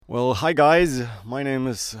Well, hi guys. My name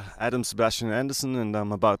is Adam Sebastian Anderson, and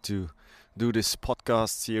I'm about to do this podcast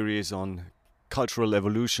series on cultural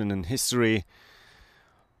evolution and history.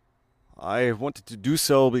 I wanted to do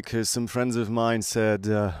so because some friends of mine said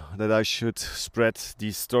that I should spread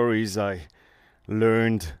these stories I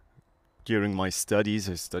learned during my studies.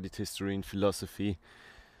 I studied history and philosophy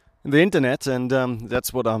in the internet, and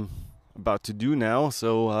that's what I'm about to do now.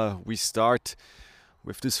 So we start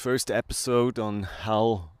with this first episode on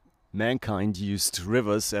how mankind used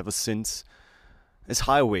rivers ever since as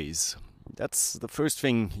highways. That's the first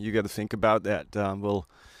thing you got to think about. That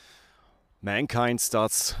mankind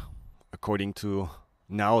starts, according to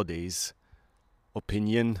nowadays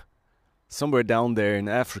opinion, somewhere down there in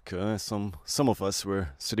Africa. Some of us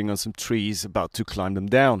were sitting on some trees about to climb them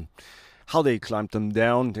down. How they climbed them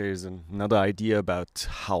down, there's another idea about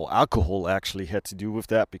how alcohol actually had to do with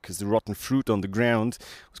that, because the rotten fruit on the ground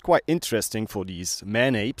was quite interesting for these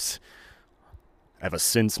man-apes. Ever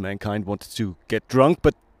since mankind wanted to get drunk,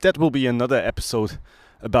 but that will be another episode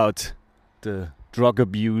about the drug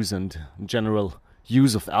abuse and general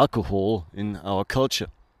use of alcohol in our culture.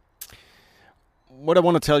 What I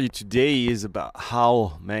want to tell you today is about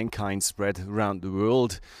how mankind spread around the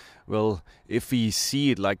world. Well, if we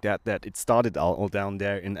see it like that it started all down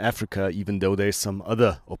there in Africa, even though there's some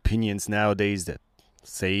other opinions nowadays that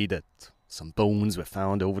say that some bones were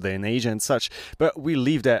found over there in Asia and such. But we'll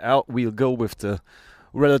leave that out. We'll go with the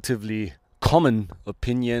relatively common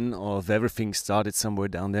opinion of everything started somewhere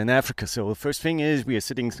down there in Africa. So the first thing is we are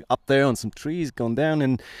sitting up there on some trees, gone down,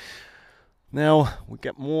 and now we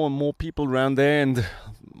get more and more people around there, and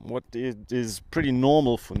what is pretty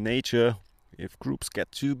normal for nature. If groups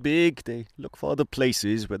get too big, they look for other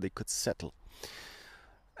places where they could settle.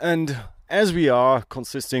 And as we are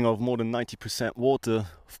consisting of more than 90% water,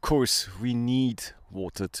 of course we need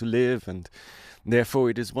water to live, and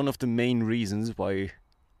therefore it is one of the main reasons why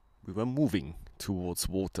we were moving towards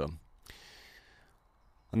water.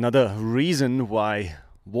 Another reason why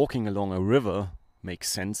walking along a river makes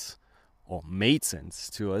sense, or made sense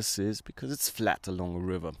to us, is because it's flat along a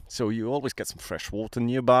river. So you always get some fresh water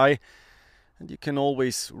nearby, and you can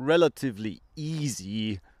always relatively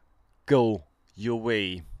easy go your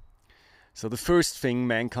way. So the first thing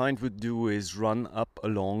mankind would do is run up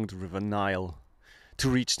along the River Nile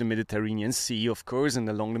to reach the Mediterranean Sea, of course, and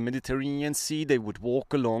along the Mediterranean Sea they would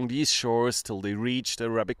walk along these shores till they reached the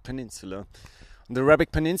Arabic Peninsula. On the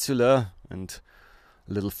Arabic Peninsula, and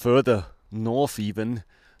a little further north even,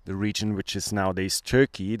 the region which is nowadays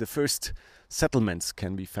Turkey, the first settlements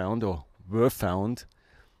can be found, or were found,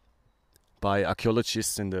 by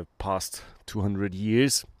archaeologists in the past 200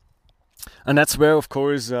 years. And that's where, of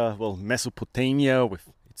course, Mesopotamia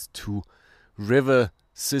with its two river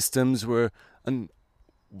systems were a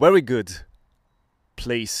very good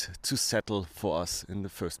place to settle for us in the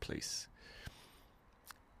first place.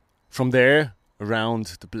 From there,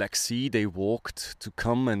 around the Black Sea, they walked to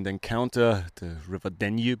come and encounter the river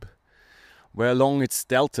Danube, where along its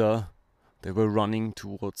delta they were running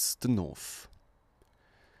towards the north.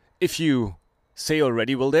 If you say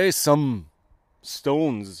already, well, there's some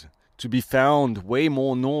stones to be found way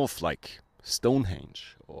more north, like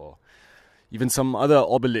Stonehenge, or even some other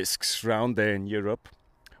obelisks around there in Europe.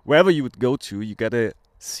 Wherever you would go to, you gotta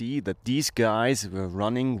see that these guys were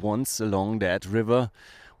running once along that river,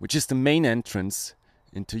 which is the main entrance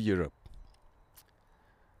into Europe.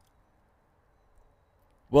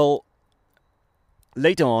 Well,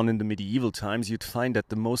 later on in the medieval times, you'd find that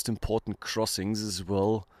the most important crossings as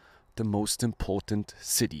well, the most important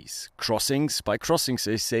cities. Crossings, by crossings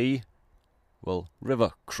they say, well,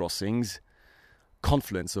 river crossings,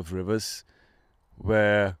 confluence of rivers,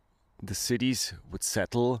 where the cities would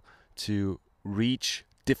settle to reach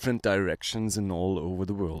different directions and all over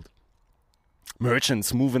the world.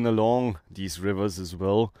 Merchants moving along these rivers as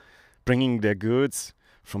well, bringing their goods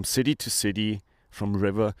from city to city, from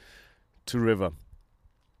river to river.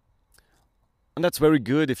 And that's very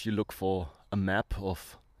good if you look for a map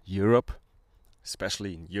of Europe.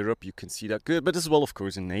 Especially in Europe you can see that good, but as well, of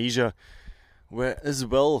course, in Asia, where as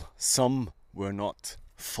well some were not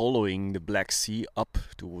following the Black Sea up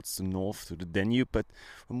towards the north to the Danube, but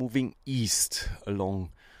were moving east along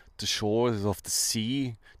the shores of the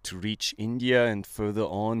sea to reach India, and further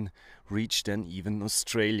on reach then even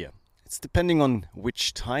Australia. It's depending on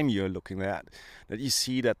which time you're looking at that you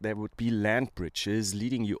see that there would be land bridges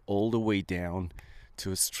leading you all the way down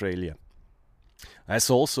to Australia. That's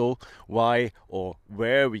also why, or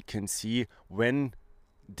where we can see when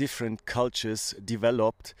different cultures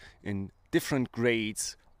developed in different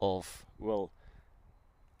grades of,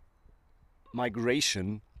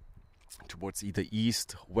 migration towards either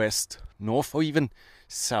east, west, north, or even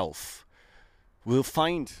south, we'll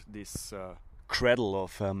find this cradle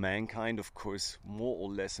of mankind, of course, more or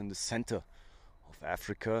less in the center of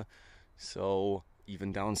Africa. So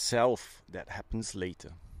even down south, that happens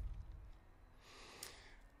later.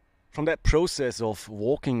 From that process of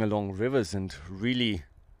walking along rivers and really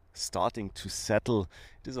starting to settle,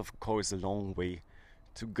 it is of course a long way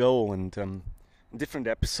to go. And in different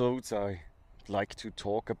episodes, I like to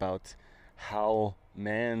talk about how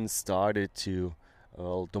man started to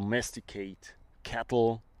domesticate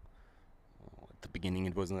cattle. At the beginning,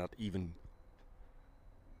 it was not even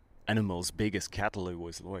animals big as cattle. It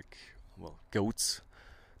was like, goats.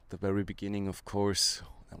 At the very beginning, of course,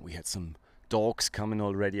 and we had some dogs coming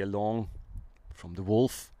already along from the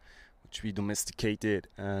wolf, which we domesticated,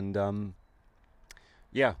 and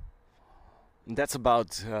that's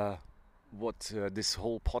about what this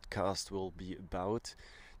whole podcast will be about,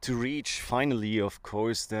 to reach finally, of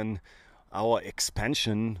course, then our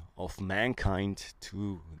expansion of mankind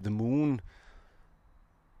to the moon,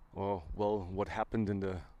 or what happened in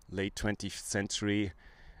the late 20th century,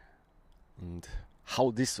 and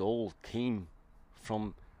how this all came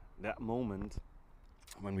from that moment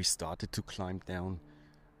when we started to climb down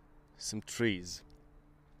some trees.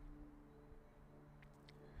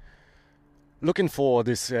 Looking for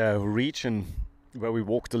this region where we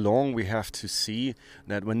walked along, we have to see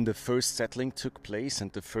that when the first settling took place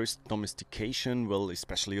and the first domestication,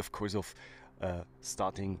 especially of course of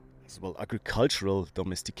starting as well agricultural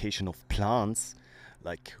domestication of plants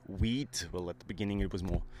like wheat. At the beginning it was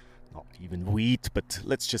more not even wheat, but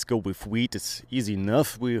let's just go with wheat. It's easy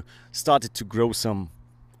enough. We started to grow some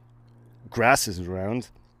grasses around,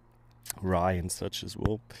 rye and such as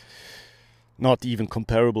well. Not even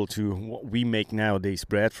comparable to what we make nowadays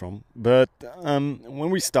bread from. But when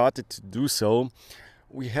we started to do so,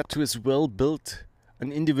 we had to as well build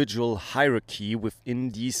an individual hierarchy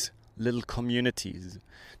within these little communities.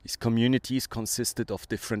 These communities consisted of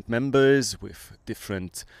different members with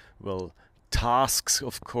different, tasks,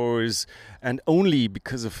 of course, and only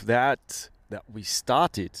because of that we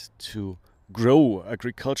started to grow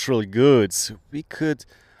agricultural goods, we could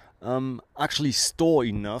actually store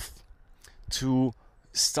enough to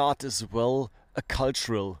start as well a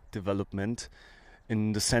cultural development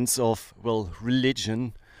in the sense of,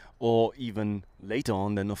 religion, or even later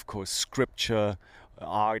on then, of course, scripture,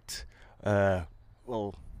 art,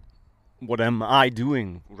 what am I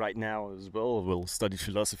doing right now as well? We'll study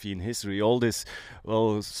philosophy and history. All this,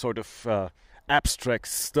 sort of abstract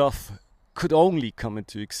stuff could only come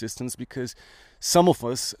into existence because some of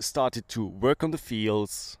us started to work on the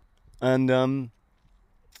fields and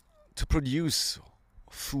to produce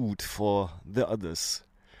food for the others.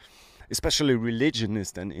 Especially religion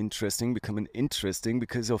is then becoming interesting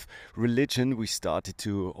because of religion we started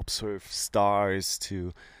to observe stars,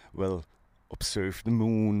 to, observe the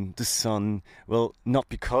moon, the sun. Not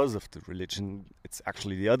because of the religion, it's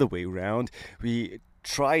actually the other way around. We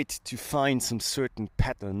tried to find some certain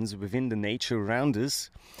patterns within the nature around us,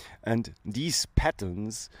 and these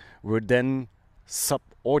patterns were then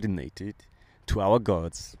subordinated to our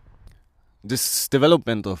gods. This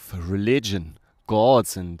development of religion,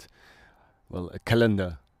 gods, and a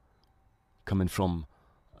calendar coming from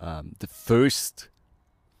the first,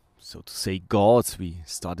 so to say, gods we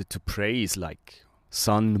started to praise, like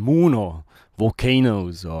sun, moon, or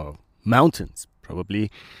volcanoes, or mountains,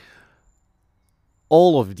 probably.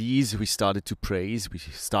 All of these we started to praise, we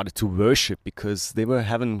started to worship, because they were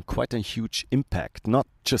having quite a huge impact, not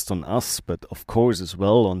just on us, but of course as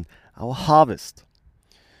well on our harvest.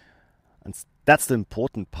 And that's the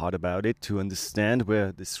important part about it, to understand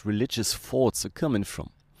where these religious thoughts are coming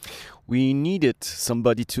from. We needed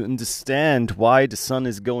somebody to understand why the sun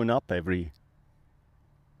is going up every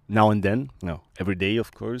now and then, every day,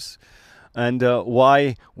 of course, and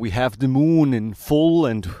why we have the moon in full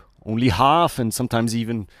and only half, and sometimes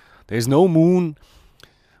even there's no moon.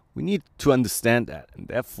 We need to understand that, and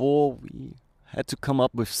therefore we had to come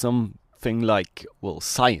up with something like,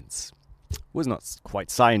 science. It was not quite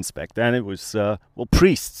science back then, it was,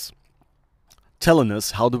 priests telling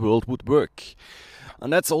us how the world would work.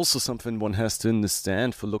 And that's also something one has to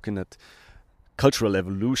understand for looking at cultural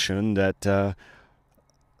evolution, that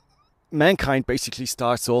mankind basically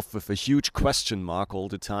starts off with a huge question mark all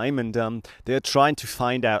the time, and they're trying to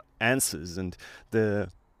find out answers. And the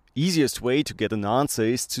easiest way to get an answer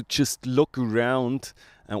is to just look around,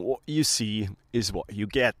 and what you see is what you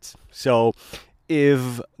get. So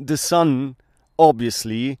if the sun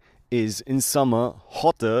obviously is in summer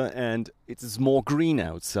hotter and it is more green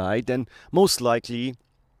outside, then most likely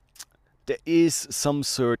there is some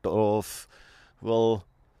sort of, well,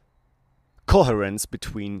 coherence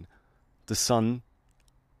between the sun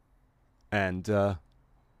and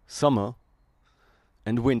summer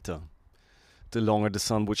and winter. The longer the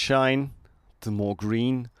sun would shine, the more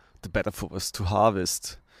green, the better for us to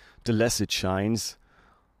harvest. The less it shines,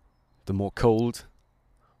 the more cold,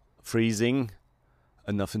 freezing,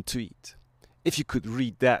 and nothing to eat. If you could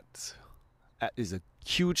read that is a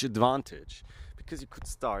huge advantage, because you could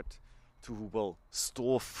start to, well,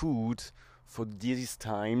 store food for these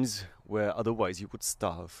times where otherwise you would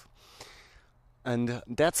starve. And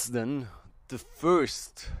that's then the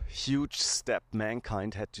first huge step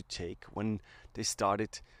mankind had to take when they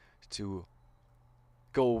started to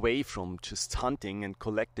go away from just hunting and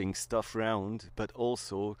collecting stuff around, but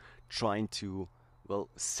also trying to, well,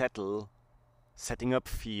 setting up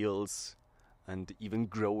fields and even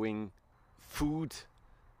growing food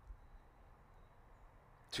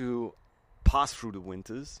to pass through the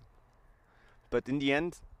winters. But in the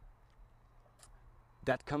end,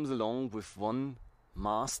 that comes along with one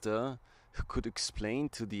master who could explain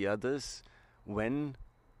to the others when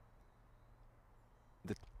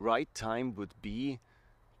the right time would be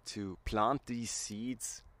to plant these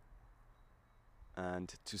seeds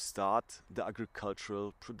and to start the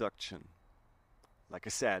agricultural production. Like I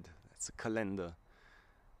said, it's a calendar.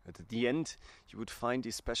 But at the end, you would find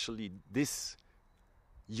especially this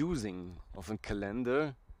using of a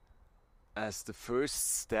calendar as the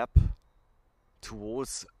first step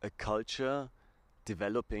towards a culture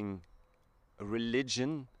developing a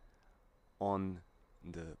religion on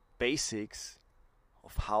the basics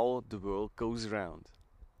of how the world goes around.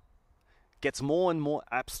 It gets more and more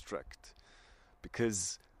abstract,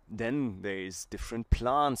 because then there is different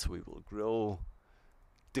plants we will grow,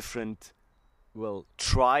 different, well,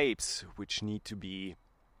 tribes which need to be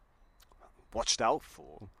watched out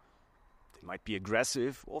for. They might be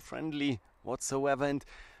aggressive or friendly whatsoever, and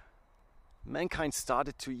mankind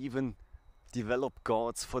started to even develop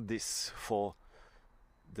gods for this, for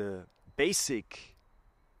the basic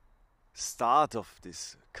start of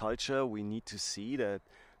this culture. We need to see that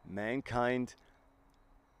mankind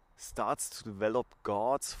starts to develop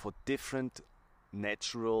gods for different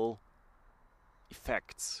natural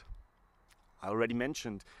effects. I already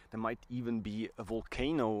mentioned there might even be a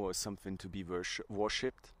volcano or something to be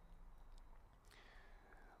worshipped.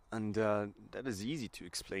 And that is easy to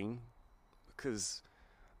explain, because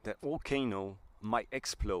that volcano might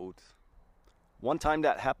explode. One time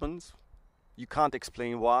that happens, you can't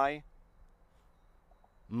explain why.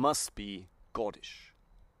 Must be Godish.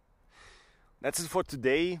 That's it for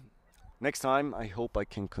today. Next time I hope I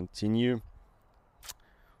can continue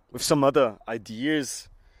with some other ideas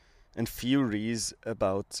and theories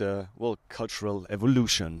about, well, cultural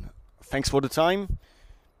evolution. Thanks for the time.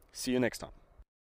 See you next time.